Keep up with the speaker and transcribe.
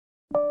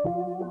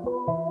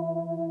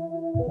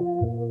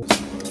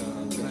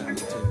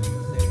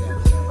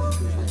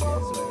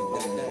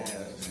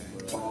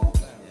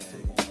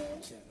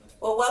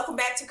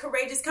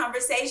Courageous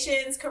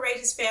Conversations,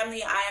 Courageous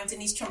Family. I am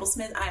Denise Trimble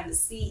Smith. I am the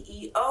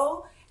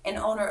CEO and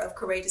owner of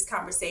Courageous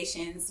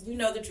Conversations. You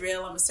know the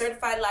drill. I'm a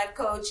certified life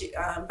coach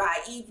by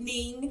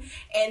evening,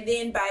 and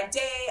then by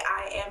day,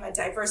 I am a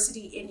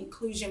diversity and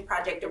inclusion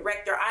project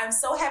director. I am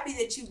so happy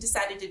that you've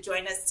decided to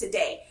join us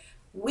today.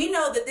 We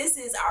know that this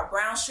is our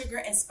brown sugar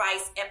and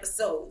spice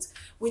episodes,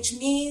 which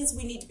means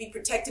we need to be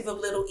protective of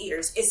little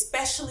ears,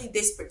 especially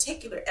this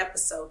particular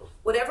episode.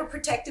 Whatever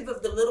protective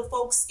of the little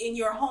folks in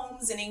your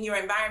homes and in your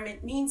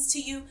environment means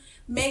to you,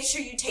 make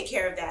sure you take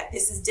care of that.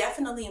 This is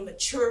definitely a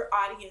mature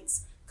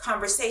audience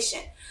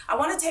conversation. I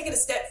want to take it a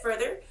step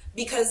further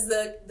because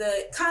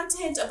the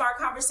content of our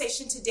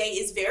conversation today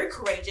is very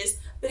courageous,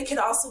 but it can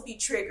also be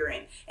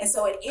triggering. And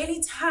so at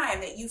any time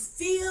that you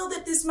feel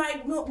that this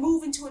might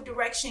move into a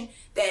direction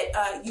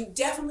that you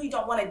definitely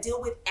don't want to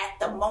deal with at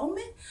the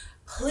moment,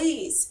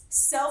 please,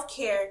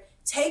 self-care,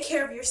 take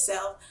care of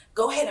yourself.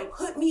 Go ahead and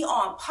put me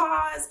on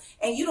pause,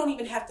 and you don't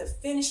even have to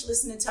finish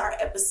listening to our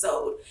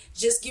episode.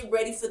 Just get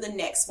ready for the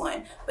next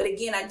one. But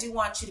again, I do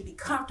want you to be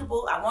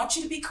comfortable. I want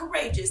you to be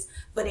courageous,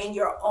 but in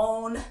your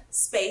own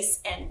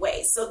space and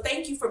way. So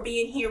thank you for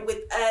being here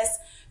with us.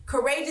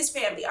 Courageous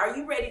family, are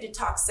you ready to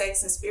talk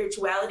sex and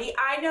spirituality?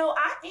 I know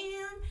I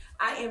am.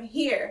 I am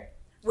here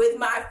with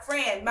my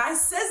friend, my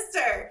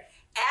sister,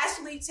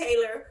 Ashley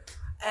Taylor.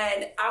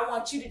 And I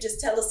want you to just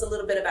tell us a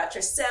little bit about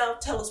yourself.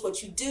 Tell us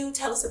what you do.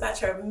 Tell us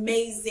about your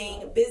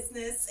amazing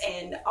business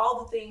and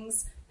all the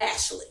things.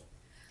 Ashley.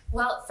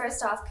 Well,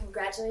 first off,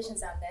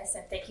 congratulations on this,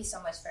 and thank you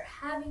so much for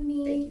having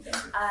me. Thank you.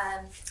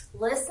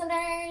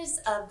 Listeners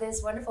of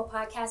this wonderful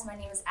podcast, my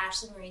name is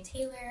Ashley Marie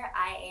Taylor.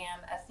 I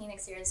am a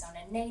Phoenix,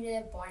 Arizona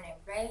native, born and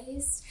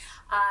raised.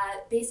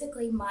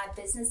 Basically, my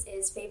business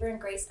is Favor and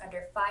Grace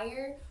Under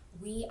Fire.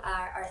 We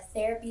are a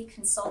therapy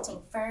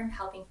consulting firm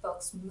helping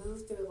folks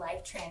move through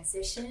life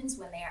transitions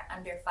when they are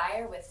under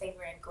fire with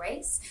favor and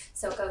grace.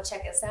 So go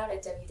check us out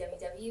at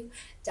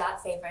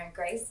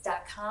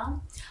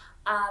www.favorandgrace.com.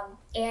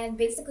 And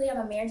basically, I'm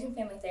a marriage and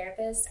family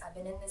therapist. I've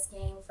been in this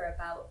game for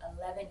about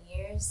 11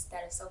 years.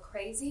 That is so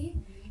crazy.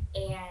 Mm-hmm.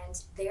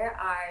 And there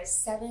are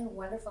 7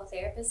 wonderful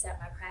therapists at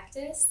my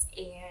practice,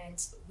 and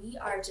we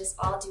are just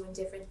all doing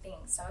different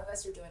things. Some of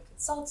us are doing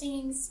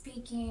consulting,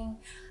 speaking,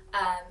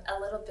 a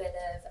little bit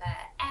of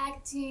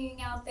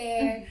acting out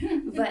there.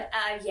 But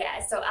yeah,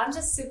 so I'm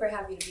just super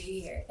happy to be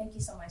here. Thank you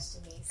so much,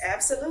 Denise.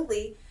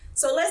 Absolutely.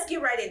 So let's get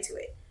right into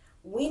it.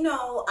 We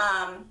know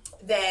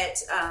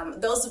that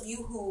those of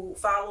you who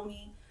follow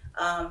me,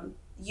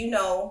 you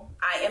know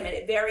I am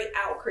a very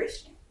out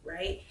Christian,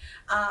 right?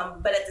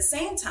 But at the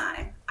same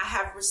time, I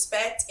have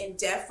respect and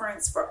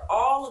deference for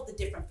all of the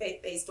different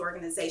faith-based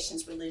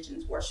organizations,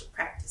 religions, worship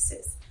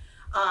practices.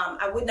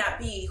 I would not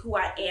be who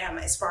I am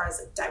as far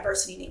as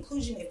diversity and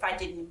inclusion if I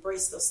didn't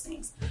embrace those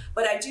things.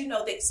 But I do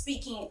know that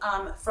speaking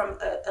from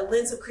a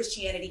lens of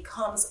Christianity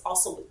comes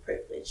also with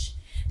privilege.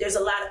 There's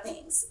a lot of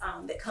things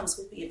that comes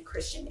with being a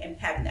Christian and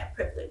having that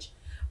privilege.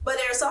 But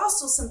there's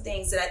also some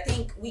things that I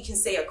think we can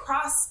say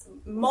across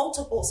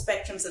multiple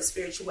spectrums of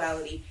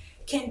spirituality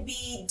can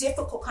be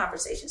difficult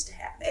conversations to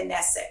have, and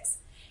that's sex.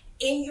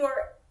 In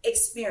your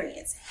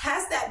experience,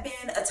 has that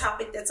been a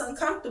topic that's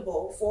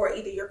uncomfortable for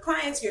either your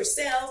clients,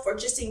 yourself, or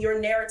just in your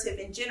narrative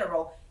in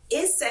general?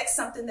 Is sex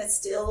something that's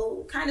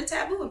still kind of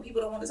taboo and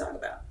people don't want to talk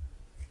about?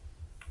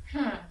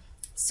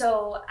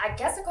 So I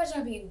guess the question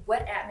would be,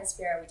 what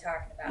atmosphere are we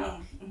talking about?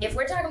 Mm-hmm. If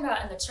we're talking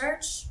about in the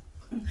church,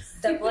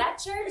 the Black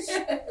church,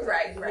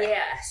 right,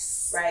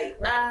 yes, right.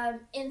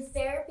 In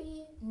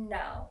therapy,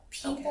 no.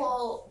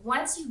 People,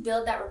 once you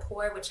build that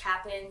rapport, which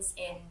happens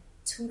in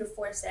 2 to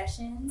 4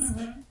 sessions,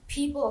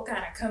 people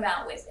kind of come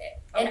out with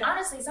it. Okay. And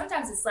honestly,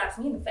 sometimes it slaps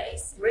me in the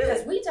face. Really?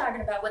 Because we talking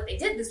about what they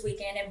did this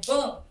weekend, and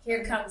boom,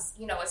 here comes,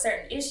 a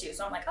certain issue.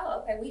 So I'm like, oh,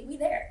 okay, we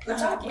there. We're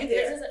talking. We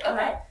there.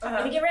 Okay,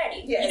 let me get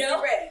ready. Yeah,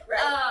 get ready,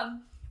 right.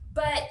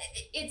 But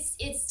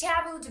it's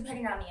taboo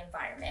depending on the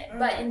environment.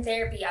 But in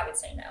therapy, I would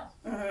say no.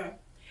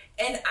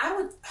 And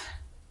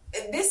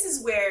this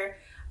is where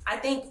I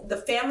think the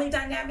family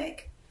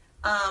dynamic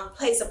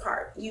plays a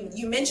part.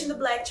 You mentioned the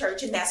Black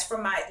church, and that's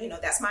from my,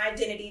 that's my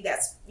identity.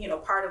 That's,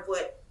 part of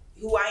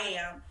who I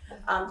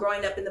am,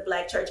 growing up in the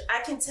Black church.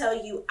 I can tell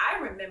you, I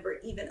remember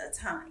even a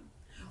time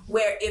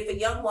where if a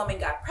young woman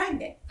got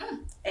pregnant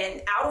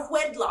and out of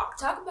wedlock,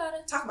 talk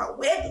about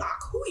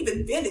wedlock, who even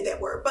invented that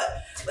word?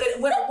 But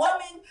when a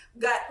woman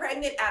got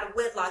pregnant out of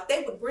wedlock,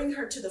 they would bring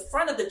her to the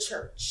front of the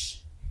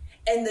church,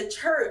 and the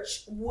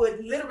church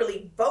would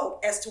literally vote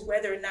as to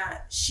whether or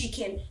not she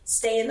can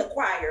stay in the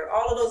choir,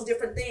 all of those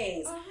different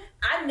things.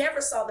 I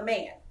never saw the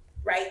man,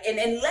 right? And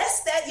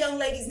unless that young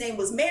lady's name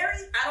was Mary,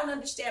 I don't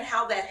understand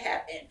how that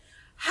happened.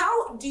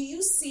 How do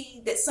you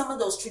see that some of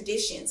those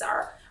traditions,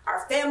 our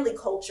family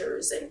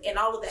cultures and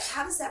all of that,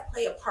 how does that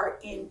play a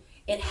part in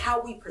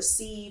how we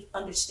perceive,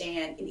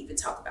 understand, and even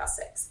talk about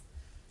sex?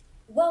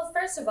 Well,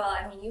 first of all,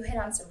 I mean, you hit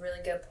on some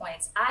really good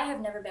points. I have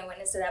never been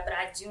witness to that, but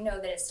I do know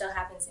that it still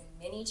happens in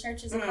many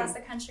churches across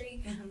the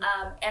country.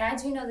 And I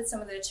do know that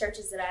some of the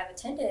churches that I've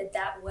attended,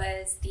 that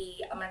was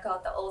I'm going to call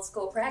it the old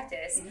school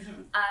practice.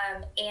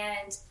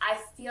 And I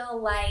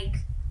feel like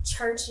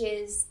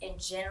churches in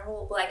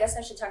general, well, I guess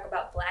I should talk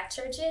about Black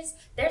churches,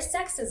 there's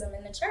sexism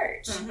in the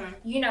church.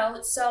 You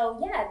know, so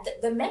yeah,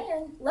 the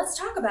man, let's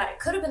talk about it,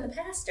 could have been the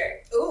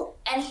pastor. Ooh.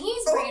 And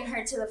he's bringing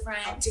her to the front.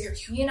 How dare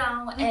you. You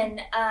know,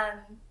 and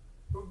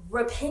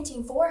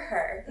repenting for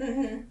her,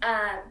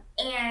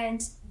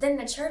 and then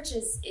the church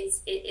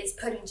is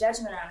putting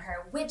judgment on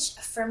her, which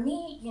for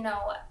me, you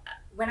know,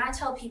 when I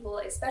tell people,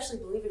 especially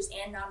believers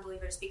and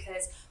non-believers,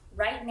 because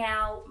right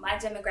now my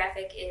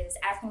demographic is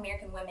African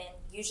American women,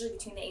 usually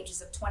between the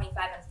ages of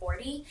 25 and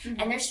 40,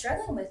 and they're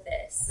struggling with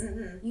this,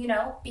 you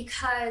know,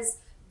 because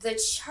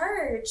the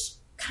church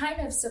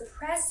kind of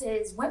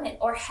suppresses women,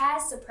 or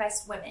has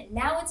suppressed women.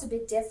 Now it's a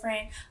bit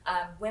different.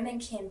 Women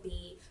can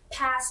be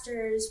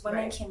pastors,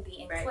 women can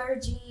be in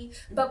clergy,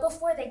 but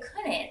before they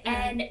couldn't.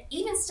 And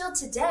even still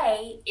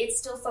today, it's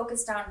still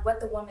focused on what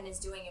the woman is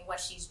doing and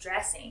what she's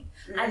dressing.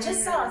 I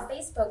just saw a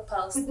Facebook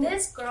post.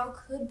 This girl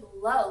could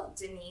blow,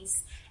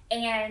 Denise,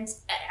 and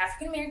an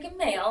African American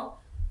male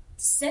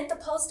sent the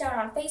post out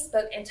on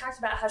Facebook and talked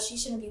about how she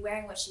shouldn't be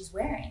wearing what she's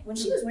wearing when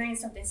she was wearing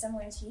something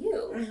similar to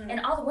you. And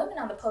all the women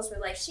on the post were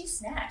like, she's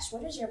snatched.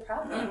 What is your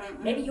problem?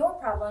 Maybe your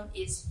problem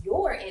is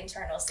your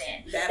internal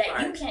sin,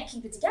 that you can't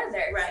keep it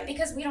together.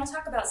 Because we don't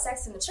talk about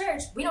sex in the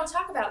church. We don't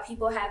talk about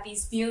people have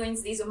these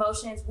feelings, these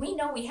emotions. We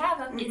know we have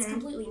them. It's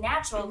completely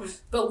natural,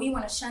 but we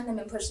want to shun them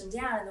and push them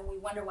down, and then we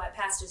wonder why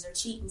pastors are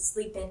cheating,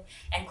 sleeping,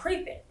 and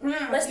creeping.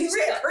 Let's be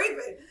real.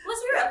 Creeping.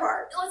 Let's be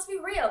real. Let's be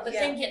real. But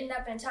then getting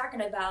up and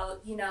talking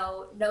about, you know,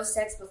 no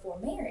sex before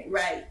marriage.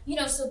 You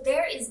know, so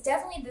there is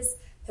definitely this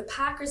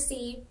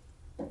hypocrisy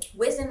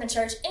within the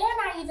church, and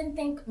I even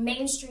think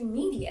mainstream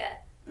media.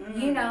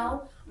 You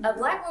know, a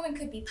Black woman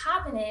could be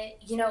popping it,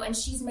 you know, and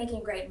she's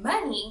making great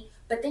money,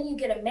 but then you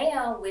get a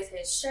male with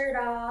his shirt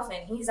off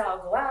and he's all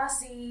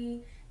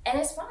glossy, and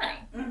it's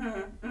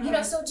fine. You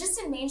know, so just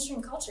in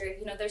mainstream culture,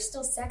 you know, there's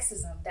still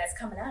sexism that's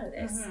coming out of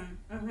this.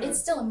 It's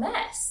still a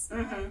mess.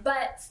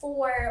 But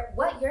for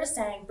what you're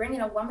saying, bringing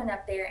a woman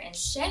up there and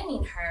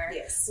shaming her,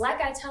 like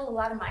I tell a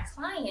lot of my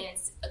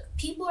clients,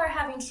 people are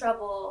having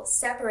trouble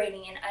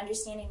separating and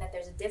understanding that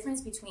there's a difference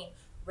between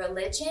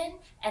religion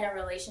and a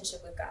relationship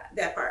with God.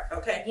 That part,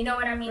 okay. You know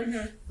what I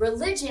mean?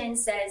 Religion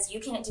says you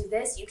can't do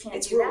this, you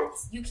can't do that,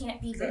 you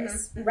can't be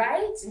this,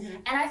 right?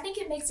 And I think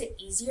it makes it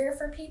easier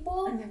for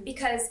people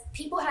because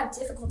people have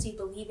difficulty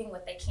believing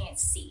what they can't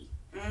see.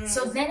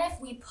 So then if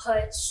we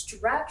put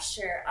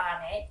structure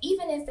on it,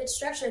 even if it's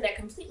structure that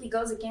completely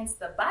goes against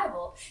the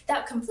Bible,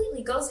 that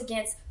completely goes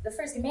against the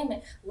first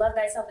commandment, love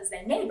thyself as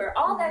thy neighbor,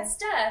 all that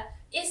stuff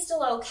is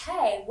still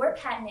okay. We're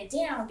patting it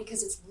down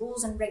because it's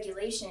rules and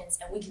regulations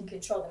and we can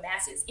control the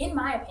masses, in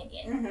my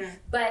opinion.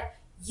 But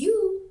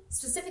you,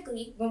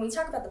 specifically, when we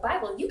talk about the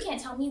Bible, you can't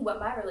tell me what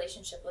my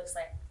relationship looks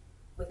like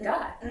with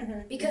God,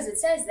 because it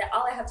says that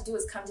all I have to do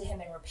is come to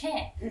him and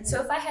repent.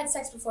 So if I had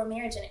sex before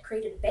marriage and it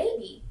created a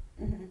baby,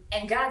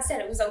 and God said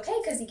it was okay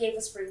because he gave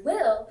us free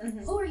will,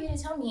 who are you to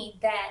tell me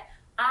that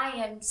I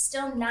am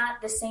still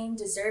not the same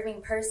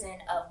deserving person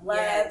of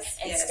love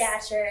and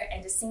stature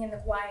and to sing in the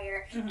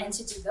choir and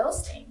to do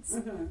those things,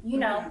 you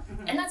know?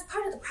 And that's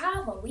part of the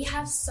problem. We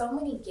have so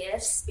many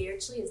gifts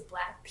spiritually as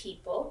Black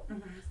people,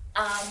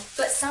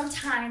 but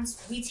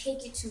sometimes we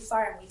take it too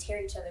far and we tear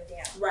each other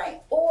down.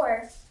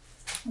 Or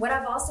what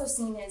I've also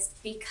seen is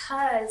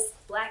because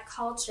Black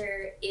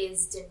culture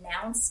is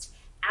denounced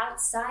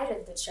outside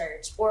of the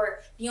church,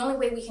 or the only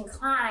way we can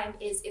climb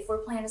is if we're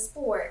playing a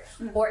sport,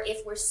 or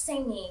if we're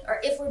singing,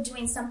 or if we're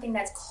doing something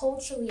that's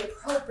culturally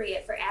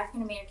appropriate for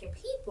African American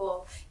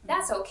people,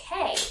 that's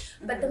okay.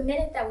 But the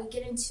minute that we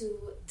get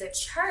into the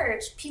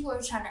church, people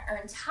are trying to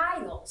earn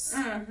titles.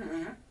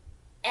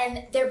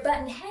 And they're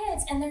butting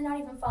heads, and they're not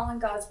even following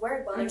God's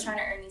word while they're trying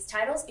to earn these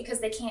titles, because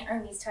they can't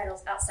earn these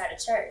titles outside of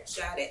church.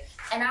 Got it.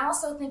 And I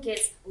also think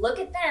it's, look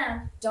at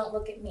them, don't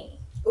look at me.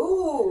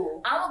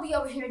 Ooh. I'm going to be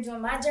over here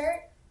doing my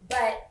dirt,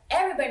 but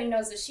everybody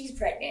knows that she's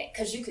pregnant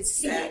because you could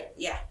see it.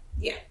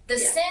 The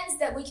sins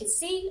that we could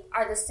see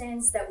are the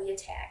sins that we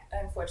attack,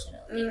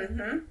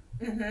 unfortunately.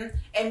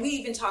 And we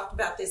even talked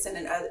about this in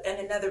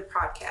another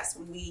podcast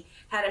when we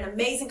had an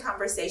amazing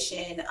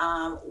conversation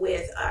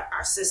with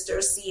our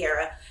sister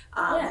Sierra,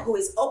 who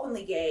is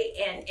openly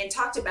gay, and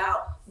talked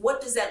about what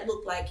does that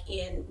look like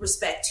in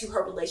respect to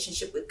her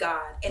relationship with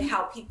God and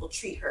how people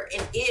treat her,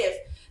 and if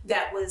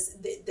that was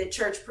the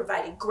church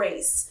provided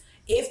grace.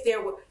 If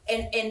there were,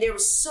 and there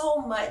was so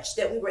much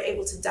that we were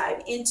able to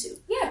dive into.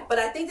 But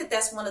I think that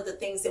that's one of the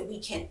things that we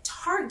can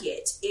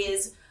target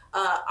is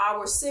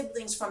our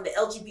siblings from the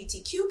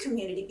LGBTQ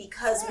community,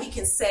 because we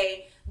can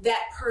say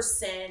that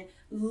person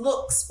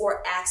looks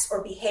or acts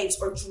or behaves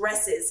or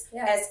dresses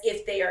as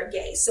if they are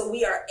gay. So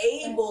we are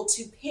able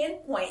to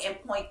pinpoint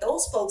and point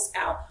those folks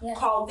out,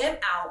 call them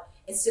out,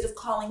 instead of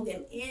calling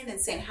them in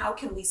and saying, how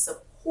can we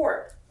support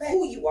support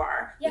who you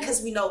are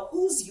because we know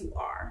whose you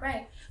are.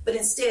 Right. But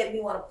instead, we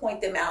want to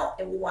point them out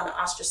and we want to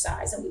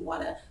ostracize and we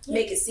want to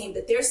make it seem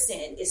that their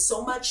sin is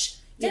so much,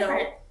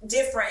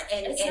 different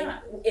and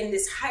in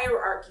this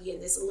hierarchy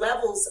and this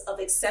levels of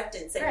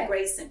acceptance and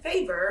grace and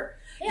favor,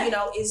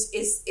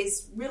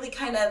 is really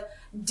kind of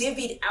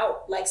divvied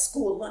out like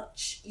school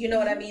lunch. You know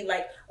what I mean?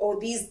 Like,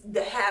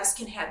 the haves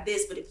can have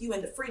this, but if you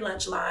in the free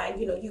lunch line,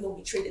 you're going to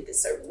be treated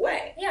this certain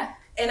way. Yeah.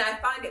 And I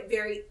find it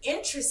very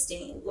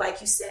interesting,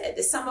 like you said,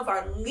 that some of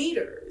our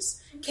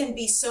leaders can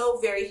be so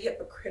very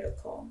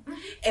hypocritical.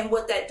 And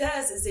what that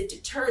does is it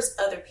deters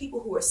other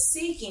people who are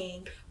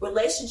seeking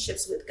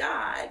relationships with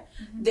God.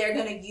 They're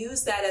going to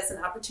use that as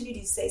an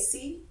opportunity to say,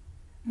 see,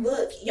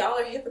 look, y'all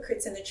are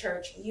hypocrites in the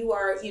church. You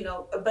are,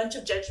 a bunch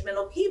of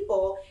judgmental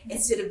people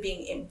instead of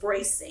being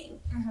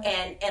embracing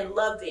and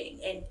loving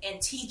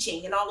and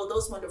teaching and all of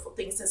those wonderful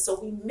things. And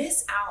so we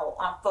miss out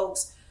on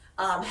folks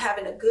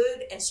having a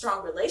good and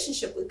strong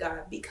relationship with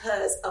God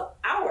because of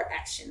our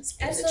actions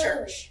in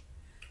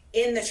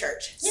the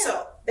church. Yeah.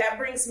 So that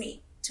brings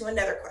me to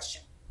another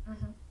question.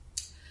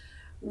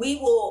 We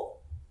will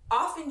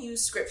often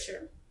use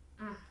scripture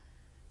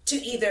to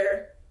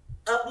either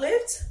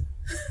uplift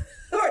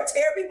or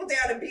tear people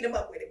down and beat them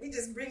up with it. We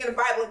just bring in the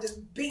Bible and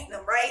just beating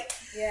them, right?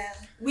 Yeah.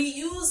 We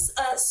use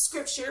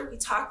scripture. We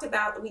talk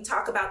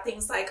about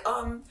things like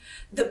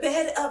the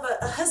bed of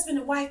a husband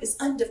and wife is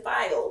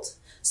undefiled.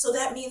 So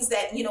that means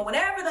that,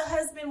 whenever the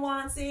husband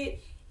wants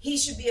it, he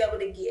should be able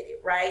to get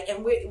it, right?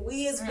 And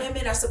we as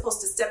women are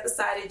supposed to step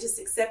aside and just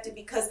accept it,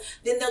 because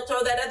then they'll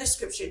throw that other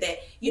scripture that,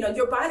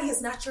 your body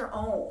is not your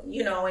own,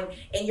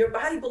 and your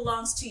body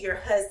belongs to your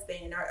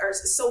husband or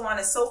so on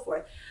and so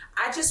forth.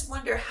 I just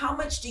wonder, how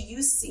much do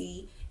you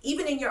see,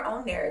 even in your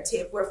own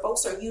narrative, where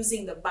folks are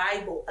using the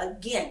Bible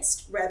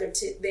against rather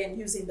than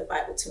using the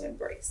Bible to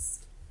embrace?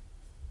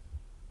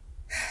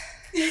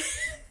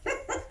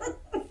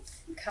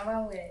 Come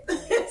on with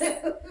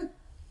it.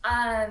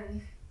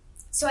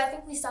 So I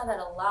think we saw that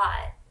a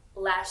lot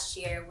last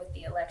year with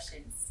the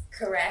elections,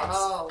 correct?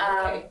 Oh,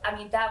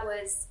 okay. That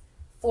was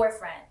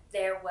forefront.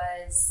 There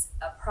was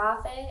a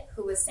prophet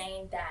who was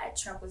saying that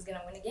Trump was going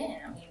to win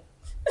again.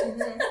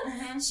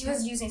 She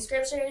was using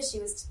scripture. She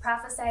was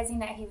prophesizing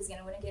that he was going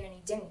to win again, and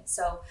he didn't.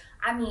 So,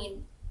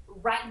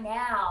 right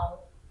now,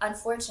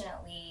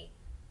 unfortunately,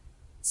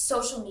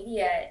 social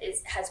media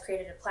has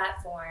created a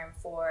platform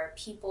for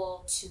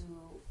people to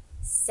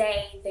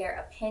say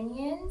their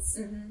opinions,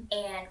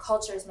 and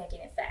culture is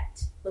making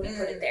effect. Let me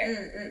put it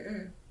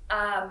there.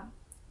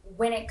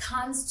 When it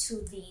comes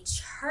to the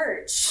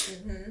church,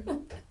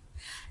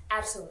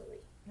 absolutely.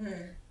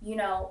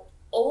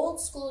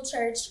 Old school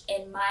church,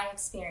 in my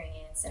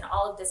experience, and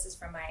all of this is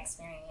from my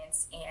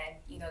experience and,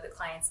 the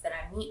clients that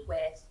I meet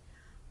with,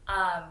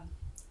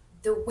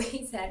 the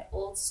way that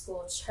old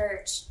school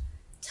church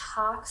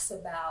talks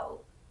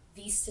about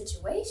these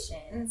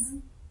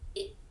situations,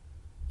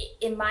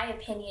 in my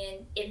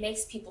opinion, it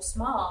makes people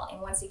small.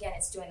 And once again,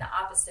 it's doing the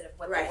opposite of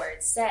what the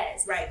word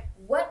says. Right.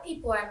 What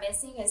people are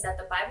missing is that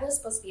the Bible is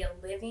supposed to be a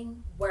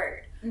living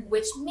word,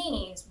 which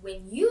means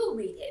when you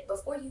read it,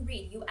 before you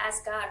read, you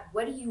ask God,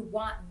 what do you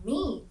want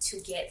me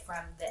to get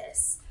from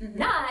this?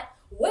 Not,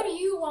 what do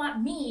you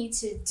want me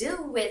to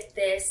do with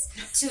this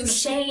to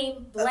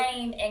shame,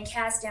 blame, and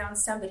cast down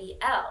somebody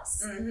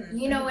else?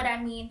 You know what I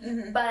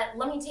mean? But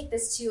let me take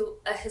this to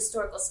a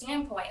historical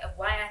standpoint of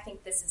why I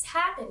think this is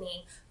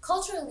happening.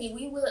 Culturally,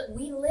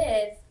 we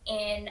live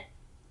in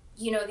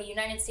the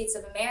United States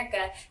of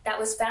America that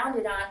was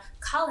founded on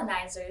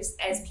colonizers,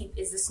 as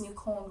is this new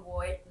coined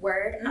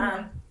word.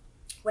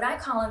 What I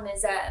call them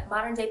is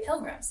modern day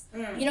pilgrims.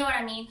 You know what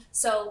I mean?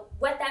 So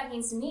what that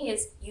means to me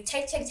is you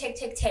take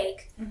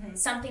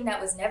something that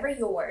was never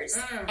yours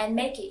and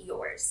make it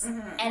yours.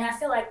 And I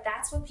feel like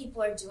that's what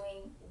people are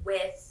doing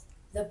with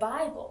the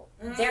Bible.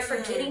 They're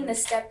forgetting the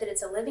step that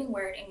it's a living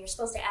word, and you're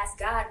supposed to ask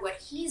God what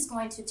he's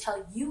going to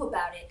tell you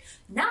about it,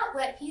 not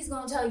what he's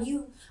going to tell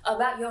you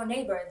about your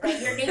neighbor, that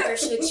your neighbor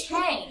should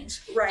change.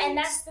 And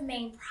that's the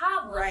main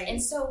problem.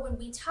 And so when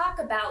we talk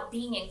about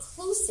being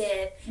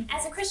inclusive,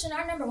 as a Christian,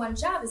 our number one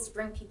job is to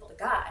bring people to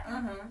God,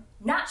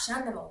 not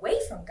shun them away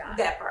from God.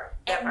 That part.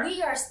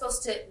 We are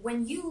supposed to,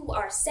 when you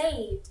are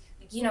saved,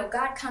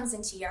 God comes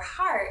into your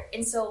heart.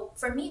 And so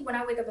for me, when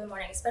I wake up in the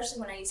morning,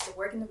 especially when I used to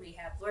work in the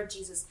rehab, Lord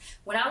Jesus,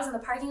 when I was in the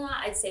parking lot,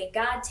 I'd say,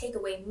 God, take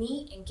away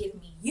me and give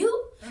me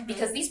you,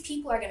 because these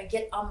people are going to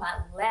get on my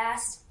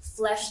last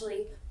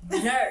fleshly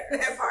nerve.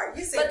 That part.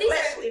 You said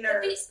fleshly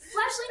nerves.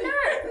 Fleshly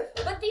nerve.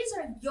 But these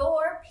are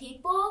your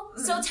people.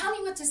 So tell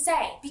me what to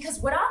say, because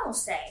what I'm going to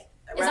say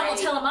is I'm going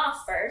to tell them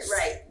off first.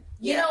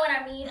 You know what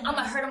I mean? I'm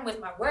going to hurt them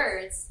with my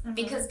words,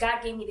 because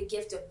God gave me the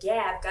gift of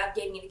gab. God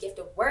gave me the gift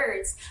of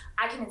words.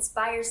 I can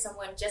inspire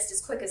someone just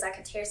as quick as I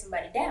can tear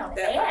somebody down if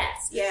they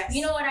ask.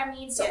 You know what I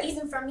mean? So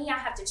even for me, I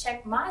have to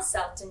check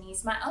myself,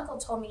 Denise. My uncle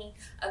told me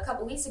a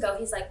couple weeks ago,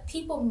 he's like,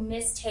 people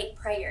mistake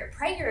prayer.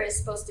 Prayer is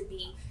supposed to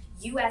be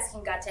you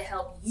asking God to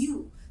help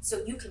you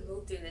so you can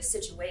move through this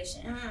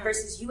situation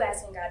versus you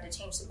asking God to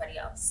change somebody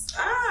else.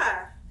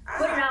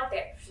 Put it out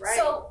there. Right.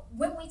 So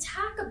when we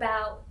talk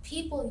about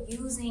people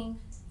using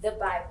the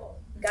Bible,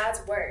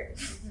 God's word,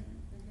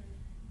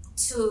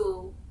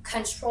 to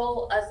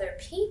control other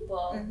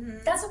people,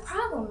 that's a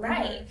problem,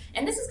 right?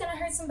 And this is going to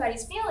hurt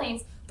somebody's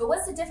feelings, but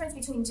what's the difference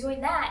between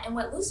doing that and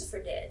what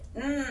Lucifer did?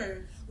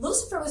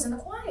 Lucifer was in the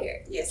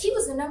choir. Yes. He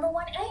was the number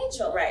one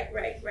angel. Right.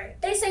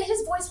 They say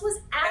his voice was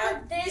out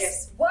of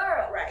this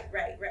world.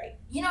 Right.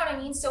 You know what I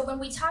mean? So when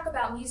we talk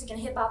about music and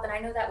hip-hop, and I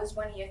know that was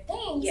one of your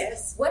things,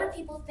 yes, what do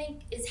people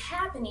think is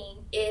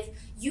happening if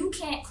you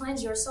can't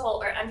cleanse your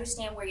soul or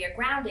understand where you're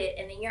grounded,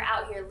 and then you're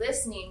out here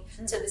listening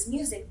to this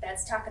music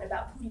that's talking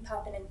about booty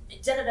popping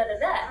and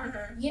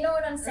da-da-da-da-da? You know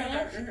what I'm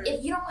saying?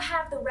 If you don't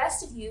have the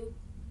rest of you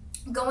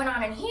going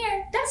on in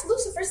here, that's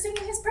Lucifer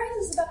singing his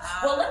praises about,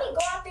 well, let me go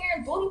out there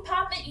and booty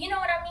pop it, you know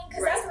what I mean?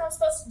 Because that's what I'm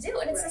supposed to do.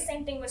 And it's the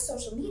same thing with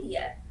social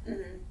media.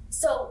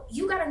 So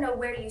you got to know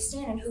where you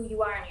stand and who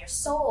you are in your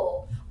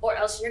soul, or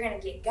else you're going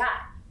to get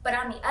got. But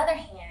on the other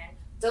hand,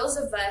 those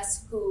of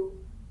us who,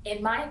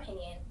 in my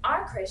opinion,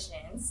 are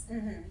Christians,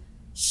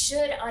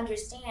 should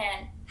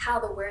understand how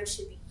the word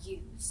should be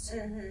used.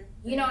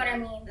 You know what I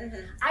mean?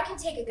 I can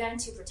take a gun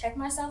to protect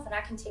myself, and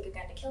I can take a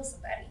gun to kill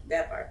somebody.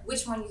 That part.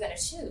 Which one are you going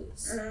to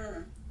choose?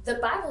 The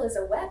Bible is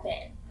a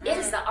weapon. It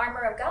is the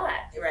armor of God.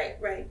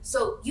 Right.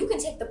 So you can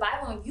take the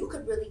Bible and you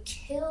could really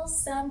kill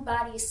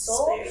somebody's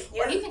soul,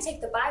 or you can take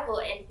the Bible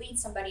and lead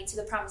somebody to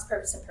the promise,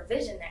 purpose, and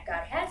provision that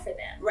God had for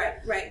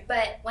them. Right.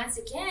 But once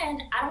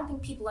again, I don't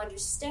think people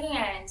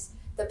understand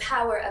the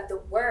power of the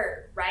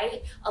word,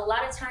 right? A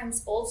lot of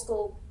times, old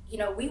school,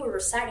 we were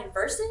reciting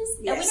verses,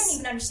 and we didn't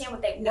even understand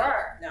what they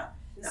were. No.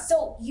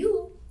 So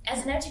you,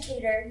 as an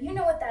educator, you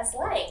know what that's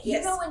like. Yes.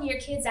 You know when your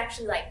kids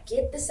actually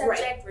get the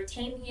subject,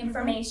 retain the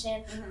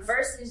information,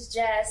 versus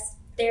just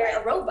they're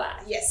a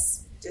robot.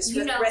 Yes, just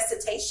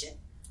recitation.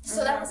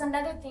 So that was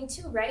another thing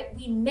too, right?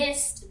 We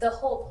missed the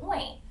whole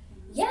point.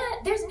 Yeah,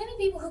 there's many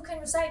people who can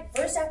recite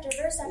verse after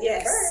verse after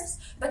verse,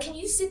 but can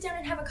you sit down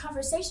and have a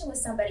conversation with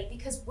somebody?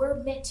 Because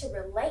we're meant to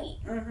relate.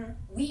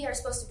 We are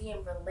supposed to be in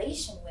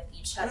relation with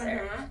each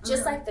other,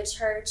 just like the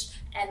church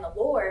and the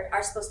Lord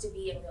are supposed to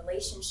be in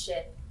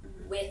relationship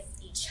with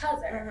each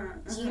other.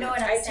 Do you know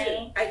what I'm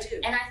saying? I do.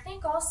 And I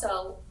think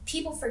also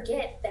people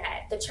forget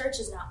that the church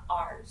is not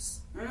ours.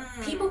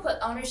 People put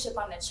ownership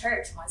on the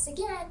church, once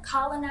again,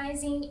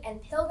 colonizing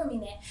and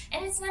pilgriming it,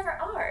 and it's never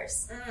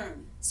ours.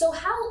 So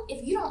how,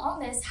 if you don't own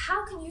this,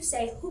 how can you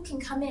say who can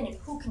come in and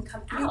who can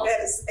come out? You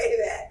better say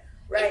that.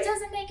 Right. It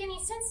doesn't make any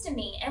sense to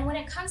me. And when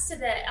it comes to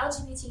the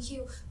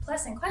LGBTQ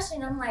plus in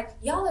question, I'm like,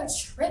 y'all are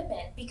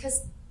tripping,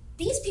 because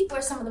these people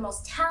are some of the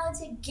most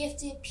talented,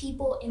 gifted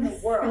people in the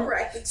world.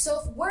 So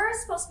if we're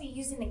supposed to be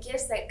using the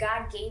gifts that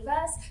God gave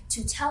us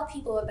to tell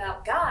people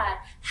about God,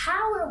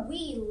 how are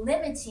we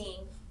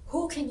limiting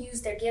who can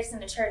use their gifts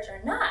in the church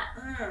or not?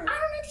 I don't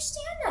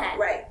understand that.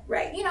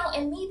 Right.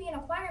 And me being a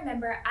choir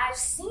member, I've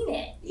seen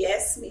it.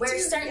 Yes, me where too.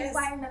 certain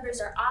choir members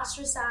are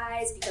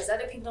ostracized because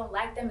other people don't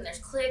like them, and there's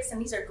cliques,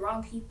 and these are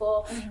grown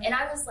people. And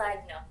I was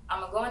like, no, I'm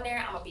going to go in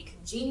there, I'm going to be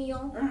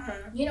congenial.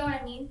 You know what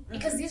I mean?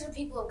 Because these are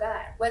people of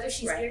God. Whether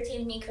she's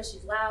irritating me because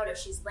she's loud or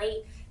she's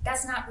late,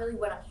 that's not really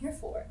what I'm here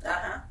for.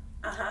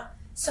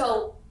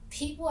 So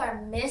people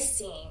are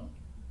missing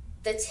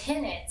the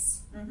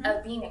tenets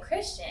of being a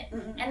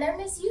Christian, and they're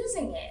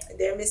misusing it.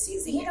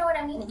 You know what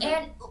I mean?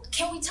 And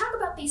can we talk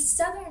about these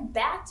Southern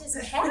Baptist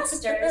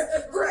pastors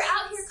who are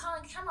out here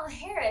calling Kamala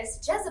Harris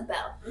Jezebel?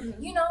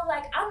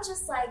 I'm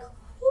just like,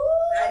 whoo.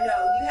 I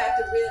know, you have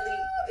to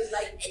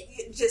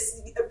really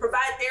just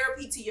provide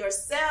therapy to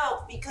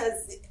yourself,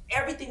 because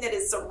everything that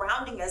is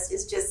surrounding us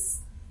is just,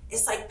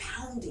 it's like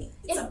pounding.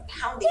 It's a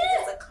pounding.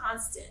 It's a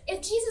constant.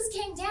 If Jesus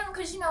came down,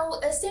 because,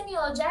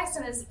 Samuel L.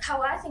 Jackson is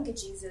how I think of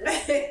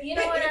Jesus. You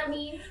know what I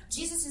mean?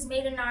 Jesus is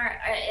made in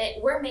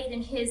we're made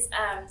in his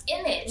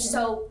image.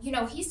 So,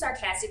 he's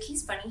sarcastic.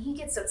 He's funny. He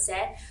gets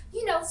upset.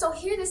 So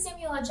hear the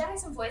Samuel L.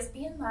 Jackson voice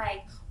being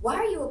like, why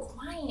are you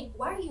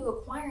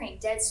acquiring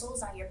dead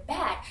souls on your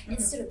back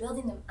instead of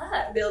building them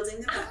up? I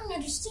don't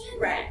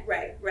understand that.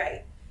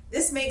 Right.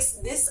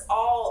 This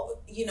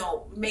all,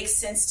 makes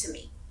sense to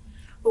me.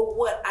 But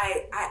what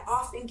I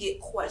often get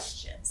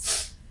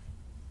questions.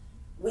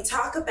 We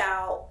talk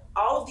about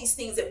all of these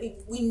things that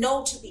we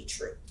know to be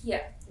true.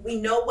 Yeah. We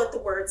know what the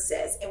word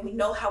says, and we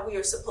know how we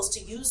are supposed to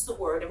use the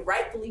word and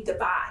rightfully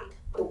divide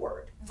the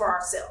word for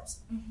ourselves.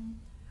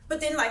 But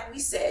then, like we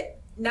said,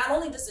 not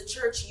only does the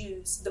church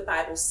use the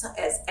Bible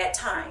as at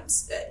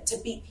times to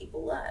beat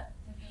people up,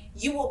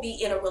 you will be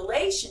in a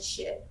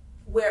relationship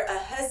where a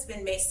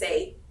husband may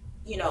say,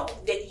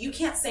 that you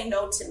can't say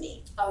no to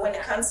me when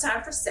it comes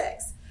time for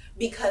sex,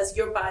 because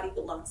your body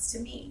belongs to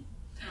me.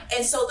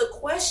 And so the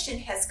question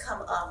has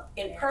come up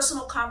in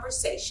personal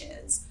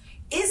conversations: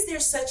 is there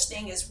such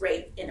thing as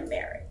rape in a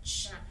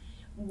marriage?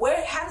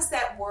 How does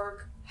that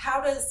work?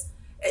 How does,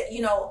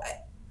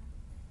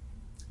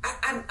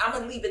 I'm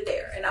going to leave it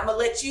there, and I'm going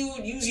to let you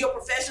use your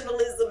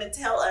professionalism and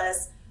tell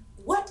us,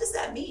 what does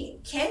that mean?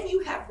 Can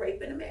you have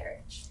rape in a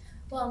marriage?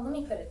 Well, let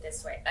me put it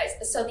this way.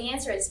 So the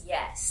answer is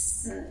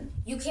yes.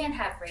 You can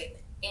have rape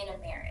in a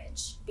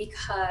marriage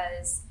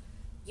because,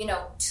 you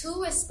know,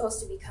 two is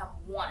supposed to become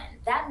one.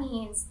 That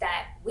means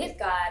that with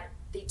God,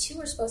 the two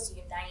are supposed to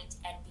unite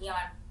and be on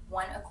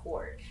one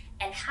accord.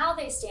 And how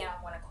they stay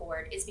on one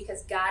accord is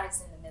because God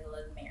is in the middle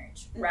of the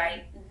marriage,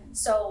 right? Mm-hmm.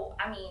 So,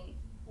 I mean,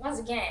 once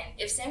again,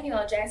 if Samuel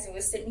L. Jackson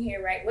was sitting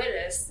here right with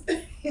us,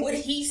 would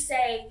he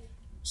say,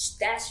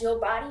 that's your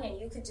body and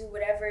you could do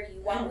whatever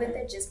you want with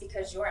it just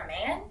because you're a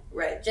man?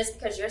 Right. Just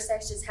because your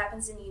sex just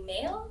happens to be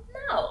male?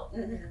 No.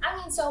 I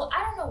mean, so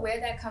I don't know where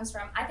that comes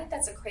from. I think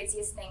that's the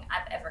craziest thing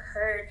I've ever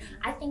heard.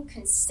 I think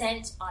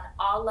consent on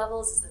all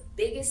levels is the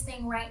biggest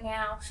thing right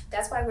now.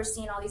 That's why we're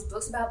seeing all these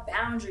books about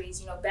boundaries.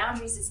 You know,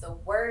 boundaries is the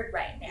word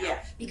right now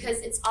because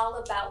it's all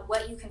about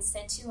what you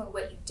consent to and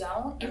what you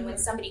don't. And when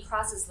somebody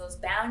crosses those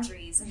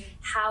boundaries,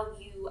 how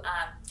you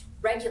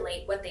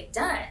regulate what they've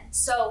done.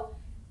 So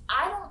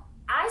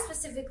I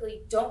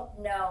specifically don't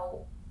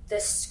know the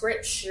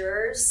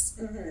scriptures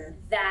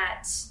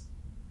that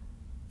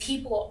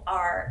people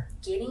are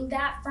getting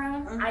that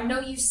from. I know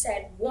you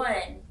said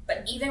one,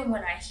 but even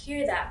when I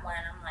hear that one,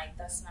 I'm like,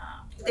 that's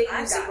not what they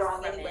I use got it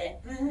wrong from anyway.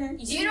 it.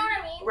 Do you know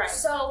what I mean? Right.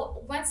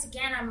 So once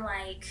again, I'm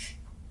like,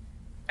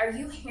 are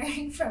you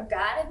hearing from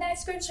God in that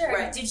scripture?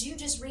 Or did you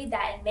just read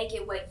that and make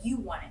it what you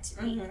want it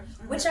to be?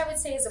 Which I would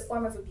say is a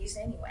form of abuse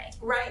anyway.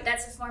 Right.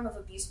 That's a form of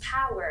abuse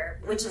power,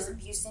 which is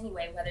abuse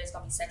anyway, whether it's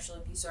going to be sexual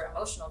abuse or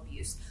emotional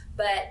abuse.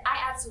 But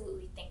I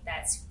absolutely think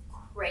that's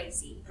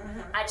crazy.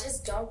 I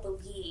just don't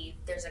believe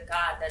there's a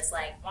God that's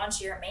like,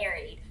 once you're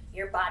married,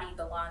 your body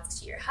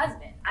belongs to your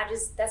husband.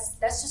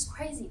 That's just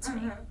crazy to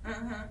me.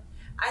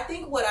 I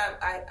think what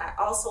I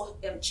also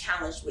am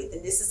challenged with,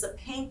 and this is a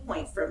pain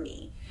point for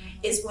me,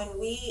 is when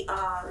we,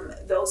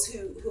 those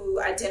who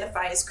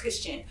identify as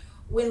Christian,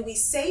 when we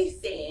say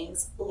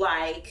things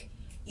like,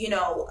 you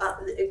know,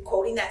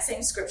 quoting that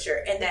same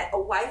scripture, and that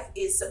a wife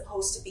is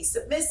supposed to be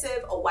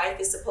submissive, a wife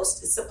is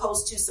supposed to.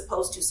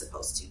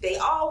 They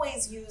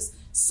always use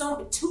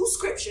two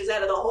scriptures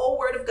out of the whole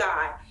Word of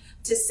God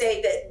to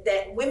say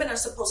that women are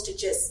supposed to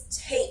just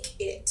take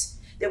it.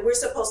 That we're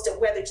supposed to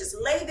whether just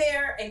lay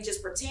there and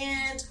just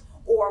pretend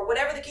or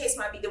whatever the case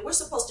might be, that we're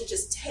supposed to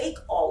just take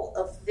all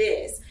of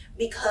this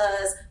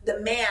because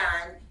the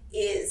man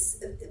is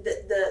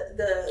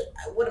the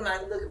what am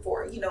I looking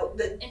for? You know,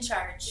 the in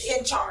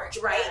charge,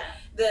 right?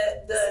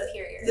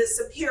 The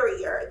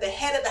superior, the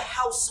head of the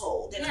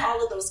household, and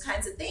all of those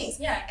kinds of things.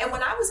 Yeah. And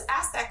when I was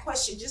asked that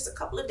question just a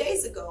couple of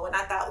days ago, and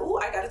I thought, oh,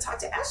 I got to talk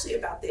to Ashley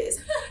about this.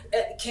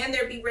 Can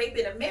there be rape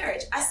in a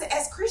marriage? I said,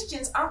 as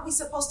Christians, aren't we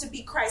supposed to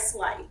be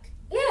Christ-like?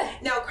 Yeah.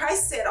 Now,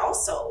 Christ said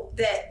also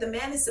that the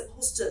man is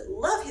supposed to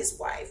love his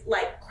wife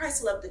like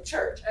Christ loved the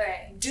church.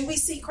 Right. Do we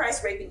see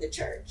Christ raping the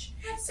church?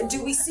 Absolutely.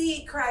 Do we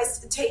see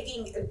Christ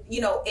taking,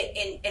 you know,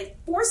 and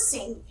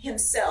forcing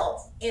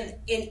himself in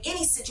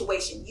any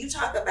situation? You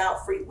talk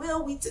about free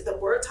will. The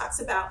word talks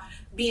about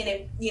being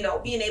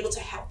able to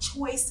have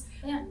choice.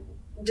 Yeah.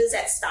 Does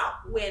that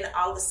stop when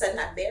all of a sudden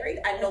I'm married?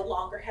 I no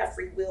longer have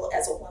free will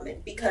as a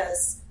woman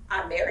because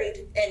I'm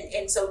married,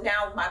 and so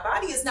now my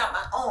body is not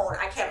my own.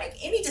 I can't make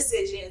any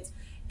decisions.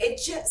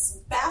 It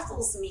just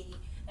baffles me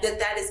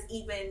that is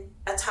even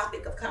a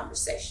topic of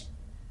conversation.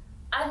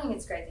 I think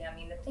it's crazy. I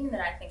mean, the thing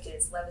that I think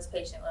is love is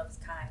patient, love is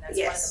kind. That's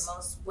one of the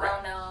most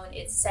well-known.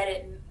 It's said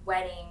at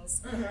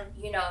weddings,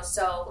 you know.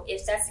 So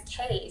if that's the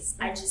case,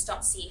 I just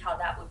don't see how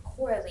that would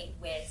correlate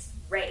with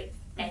rape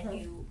and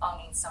you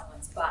owning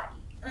someone's body.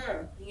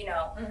 You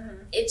know,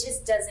 it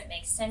just doesn't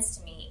make sense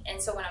to me.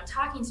 And so when I'm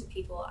talking to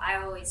people,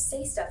 I always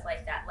say stuff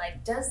like that.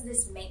 Like, does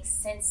this make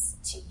sense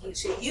to you?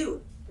 To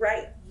you,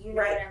 right. You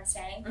know what I'm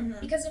saying?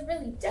 Because it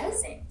really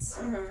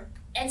doesn't.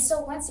 And so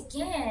once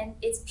again,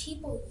 it's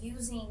people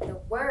using the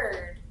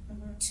word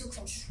to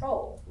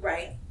control.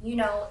 Right. You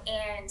know,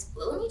 and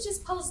let me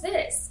just pose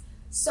this.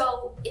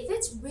 So if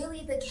it's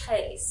really the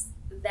case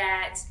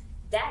that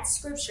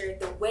scripture,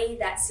 the way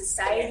that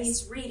society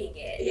is reading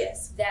it,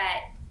 that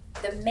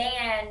the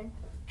man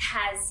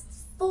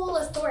has full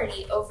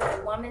authority over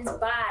the woman's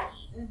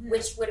body,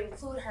 which would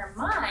include her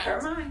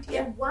mind.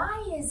 And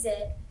why is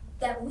it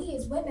that we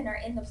as women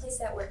are in the place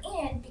that we're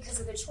in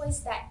because of the choice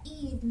that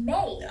Eve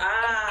made and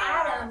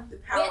Adam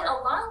went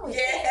along with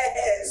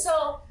it?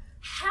 So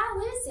how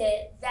is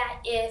it that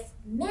if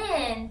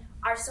men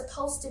are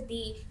supposed to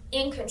be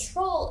in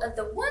control of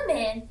the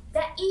woman,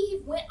 that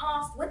Eve went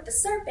off with the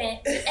serpent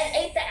and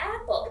ate the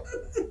apple?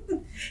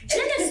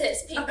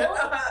 Genesis, people.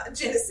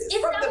 Genesis,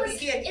 from the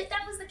beginning. If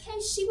that was the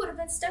case, she would have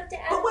been stuck to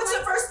Adam. But what's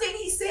the first thing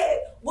he said?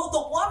 Well,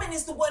 the woman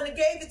is the one that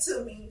gave it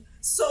to me.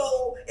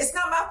 So it's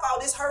not my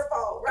fault, it's her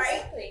fault, right?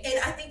 Exactly. And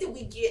I think that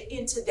we get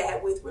into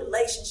that with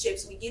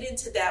relationships. We get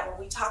into that when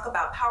we talk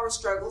about power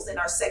struggles and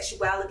our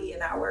sexuality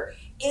and our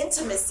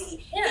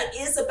intimacy. It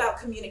is about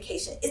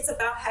communication. It's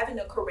about having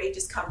a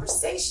courageous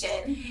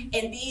conversation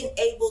and being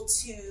able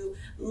to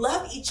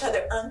love each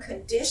other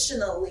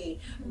unconditionally,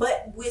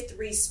 but with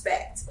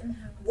respect.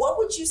 What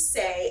would you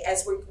say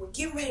as we're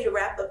getting ready to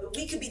wrap up?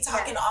 We could be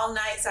talking all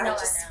night. So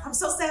I'm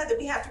so sad that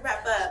we have to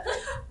wrap up.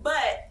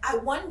 But I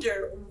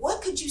wonder,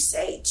 what could you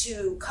say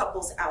to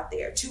couples out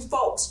there, to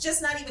folks,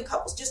 just not even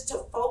couples, just to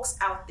folks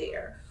out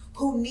there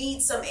who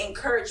need some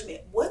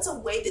encouragement? What's a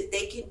way that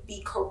they can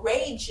be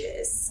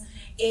courageous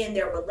in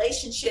their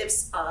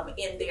relationships,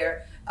 in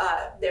their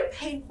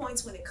pain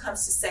points when it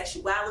comes to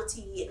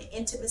sexuality and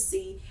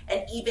intimacy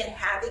and even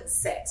having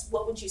sex?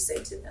 What would you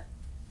say to them?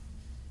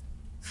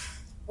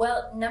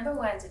 Well, number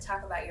one, to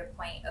talk about your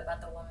point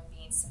about the woman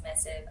being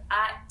submissive,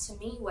 to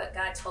me, what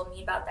God told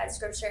me about that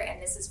scripture, and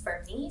this is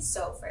for me,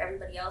 so for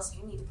everybody else,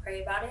 you need to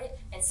pray about it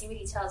and see what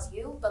he tells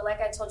you. But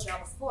like I told y'all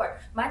before,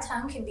 my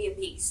tongue can be a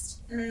beast.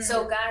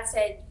 So God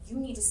said, you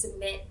need to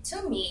submit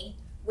to me,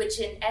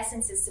 which in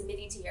essence is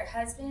submitting to your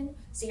husband,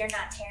 so you're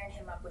not tearing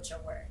him up with your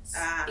words.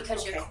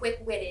 Because you're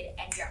quick-witted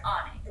and you're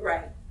on it.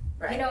 Right.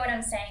 You know what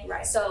I'm saying?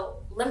 Right. So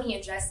let me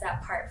address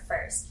that part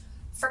first.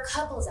 For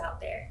couples out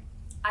there,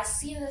 I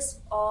see this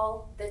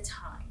all the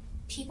time.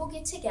 People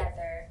get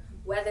together,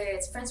 whether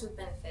it's friends with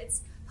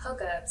benefits,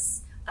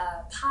 hookups,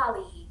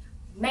 poly,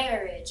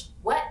 marriage,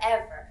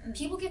 whatever.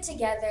 People get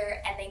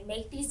together and they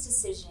make these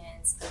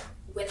decisions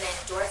when the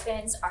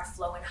endorphins are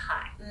flowing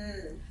high.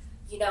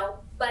 You know,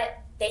 but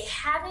they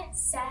haven't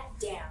sat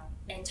down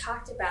and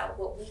talked about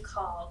what we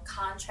call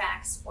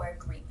contracts or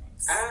agreements.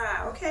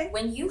 Okay.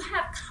 When you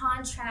have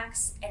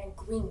contracts and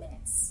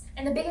agreements,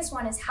 and the biggest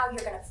one is how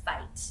you're going to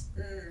fight.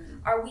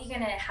 Are we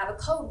going to have a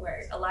code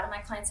word? A lot of my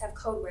clients have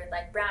code word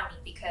like brownie,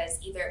 because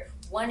either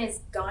one is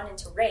gone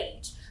into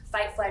rage,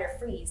 fight, flight, or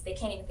freeze. They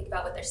can't even think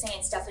about what they're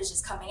saying. Stuff is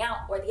just coming out,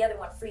 or the other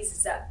one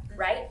freezes up,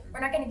 right? We're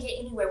not going to get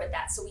anywhere with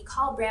that. So we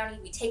call brownie,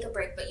 we take a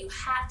break, but you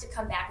have to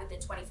come back within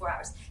 24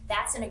 hours.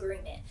 That's an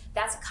agreement.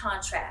 That's a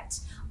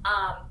contract.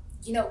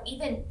 You know,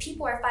 even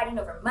people are fighting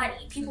over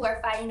money. People are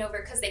fighting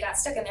over because they got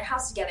stuck in their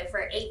house together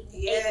for eight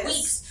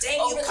weeks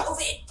over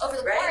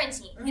the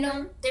quarantine. You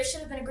know, there should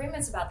have been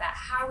agreements about that.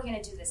 How are we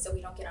going to do this so we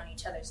don't get on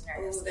each other's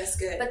nerves? Oh, that's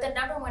good. But the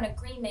number one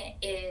agreement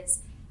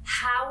is,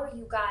 how are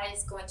you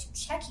guys going to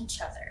check each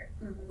other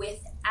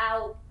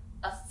without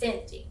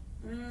offending?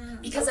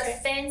 Because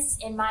offense,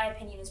 in my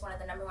opinion, is one of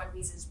the number one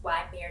reasons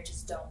why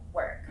marriages don't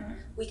work.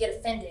 We get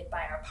offended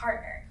by our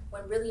partner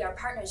when really our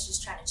partner is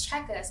just trying to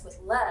check us with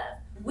love.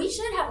 We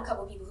should have a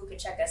couple people who can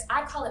check us.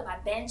 I call it my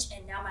bench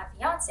and now my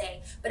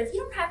fiance. But if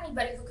you don't have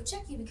anybody who could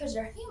check you because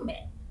you're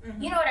human,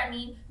 you know what I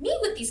mean? Me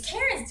with these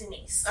Karens,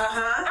 Denise.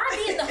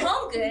 I be in the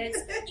home goods,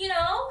 you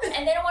know,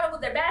 and they don't want to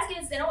move their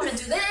baskets. They don't want to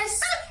do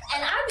this.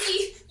 And I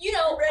be, you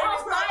know, all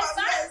five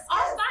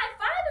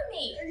of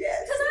me.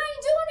 Because I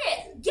ain't doing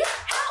it. Get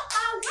out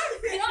my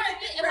work. You know what I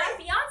mean? And my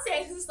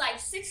fiance, who's like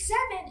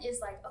 6'7", is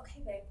like, okay,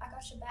 babe, I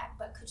got your back,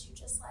 but could you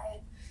just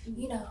like,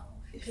 you know,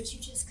 could you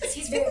just, because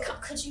he's very calm,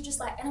 could you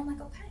just like, and I'm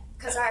like, okay.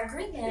 Because our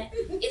agreement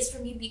is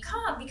for me to be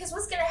calm. Because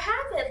what's going to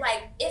happen,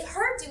 like, if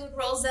her dude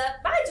rolls up,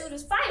 my dude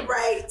is fighting.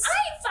 I ain't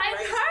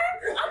fighting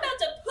her. I'm about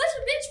to push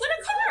a bitch with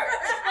a car.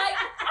 Like,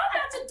 I'm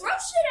about to throw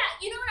shit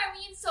at, you know what I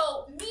mean?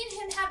 So me and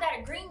him have that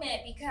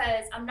agreement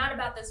because I'm not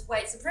about this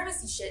white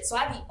supremacy shit. So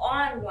I be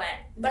on one.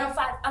 But I'm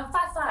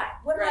 5'5".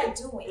 What am I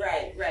doing?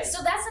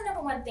 So that's the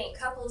number one thing.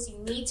 Couples, you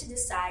need to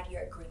decide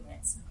your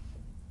agreements.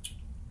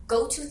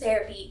 Go to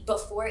therapy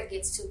before it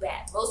gets too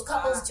bad. Most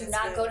couples do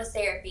not go to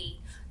therapy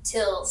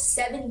till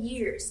 7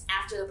 years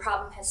after the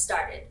problem has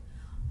started.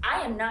 I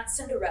am not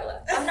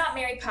Cinderella. I'm not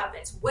Mary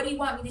Poppins. What do you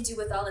want me to do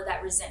with all of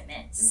that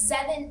resentment?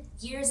 7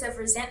 years of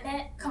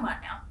resentment? Come on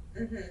now.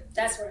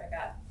 That's what I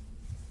got.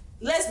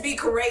 Let's be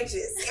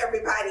courageous,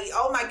 everybody.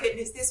 Oh my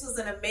goodness, this was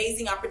an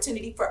amazing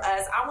opportunity for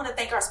us. I want to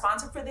thank our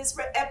sponsor for this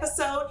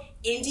episode,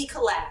 Indie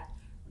Collab.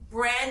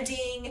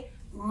 Branding,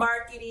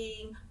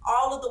 marketing,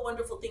 all of the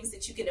wonderful things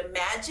that you can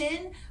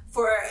imagine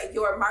for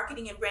your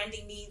marketing and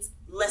branding needs.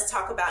 Let's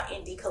talk about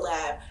Indie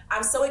Collab.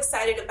 I'm so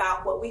excited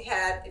about what we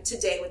have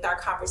today with our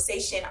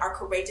conversation, our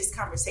courageous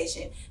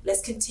conversation. Let's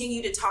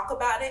continue to talk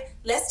about it.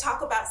 Let's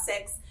talk about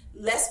sex.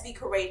 Let's be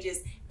courageous.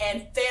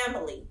 And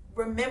family,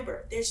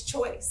 remember, there's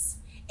choice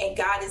and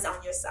God is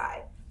on your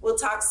side. We'll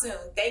talk soon.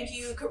 Thank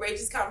you,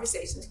 Courageous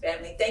Conversations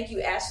family. Thank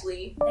you,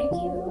 Ashley. Thank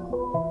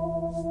you.